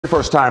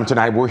First time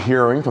tonight, we're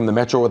hearing from the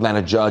Metro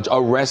Atlanta judge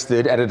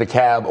arrested at a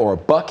DeKalb or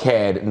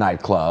Buckhead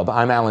nightclub.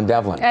 I'm Alan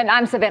Devlin. And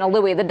I'm Savannah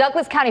Louie. The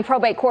Douglas County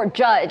Probate Court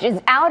judge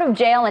is out of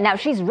jail, and now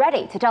she's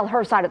ready to tell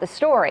her side of the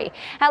story.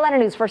 Atlanta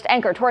News First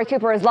anchor Tori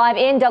Cooper is live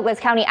in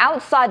Douglas County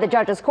outside the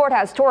judge's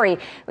courthouse. Tori,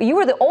 you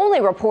were the only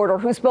reporter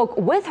who spoke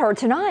with her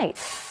tonight.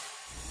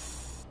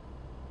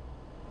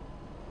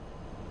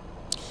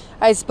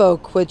 I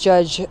spoke with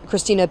Judge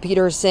Christina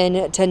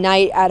Peterson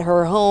tonight at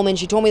her home, and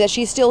she told me that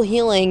she's still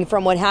healing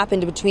from what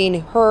happened between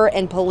her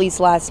and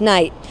police last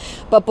night.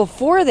 But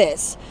before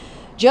this,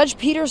 Judge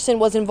Peterson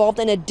was involved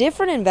in a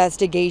different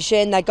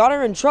investigation that got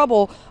her in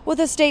trouble with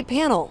a state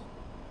panel.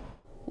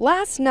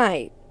 Last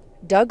night,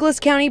 Douglas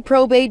County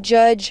Probate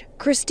Judge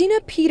Christina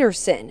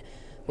Peterson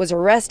was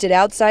arrested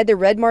outside the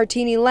Red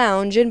Martini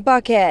Lounge in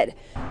Buckhead.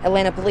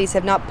 Atlanta police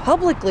have not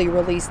publicly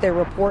released their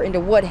report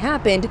into what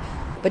happened,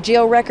 but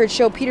jail records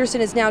show Peterson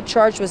is now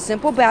charged with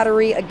simple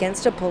battery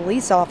against a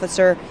police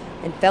officer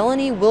and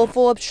felony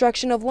willful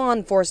obstruction of law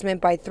enforcement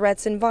by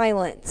threats and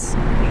violence.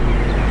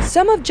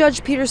 Some of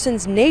Judge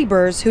Peterson's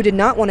neighbors who did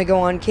not want to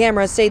go on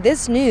camera say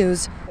this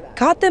news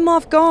caught them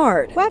off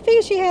guard. Well, I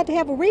figured she had to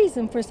have a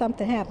reason for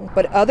something happening.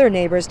 But other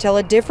neighbors tell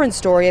a different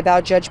story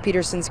about Judge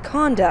Peterson's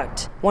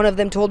conduct. One of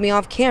them told me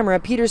off camera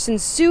Peterson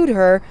sued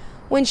her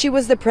when she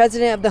was the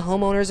president of the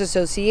Homeowners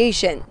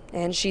Association,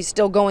 and she's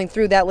still going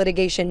through that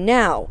litigation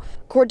now.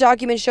 Court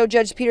documents show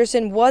Judge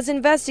Peterson was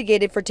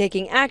investigated for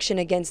taking action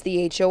against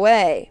the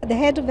HOA. The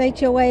head of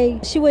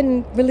HOA, she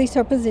wouldn't release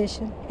her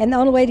position, and the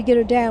only way to get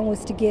her down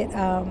was to get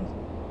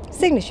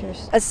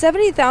signatures. A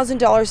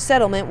 $70,000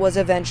 settlement was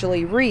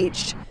eventually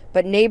reached,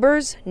 but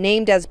neighbors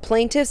named as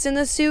plaintiffs in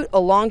the suit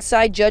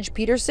alongside Judge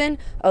Peterson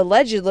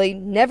allegedly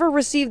never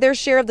received their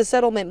share of the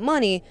settlement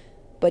money,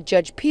 but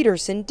Judge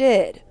Peterson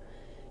did.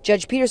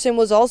 Judge Peterson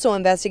was also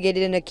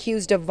investigated and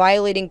accused of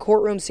violating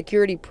courtroom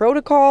security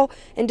protocol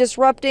and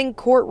disrupting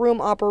courtroom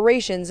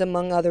operations,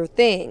 among other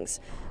things.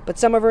 But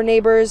some of her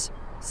neighbors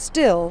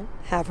still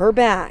have her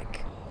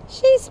back.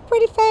 She's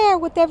pretty fair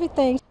with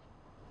everything.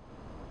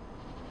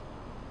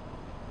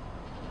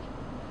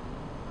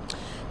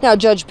 Now,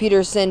 Judge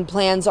Peterson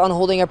plans on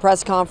holding a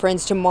press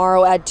conference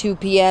tomorrow at 2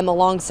 p.m.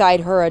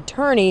 alongside her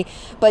attorney,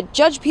 but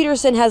Judge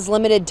Peterson has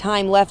limited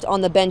time left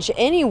on the bench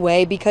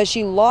anyway because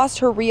she lost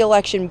her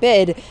re-election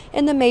bid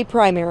in the May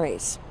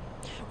primaries.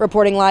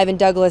 Reporting live in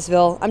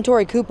Douglasville, I'm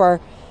Tori Cooper,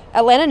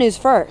 Atlanta News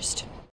First.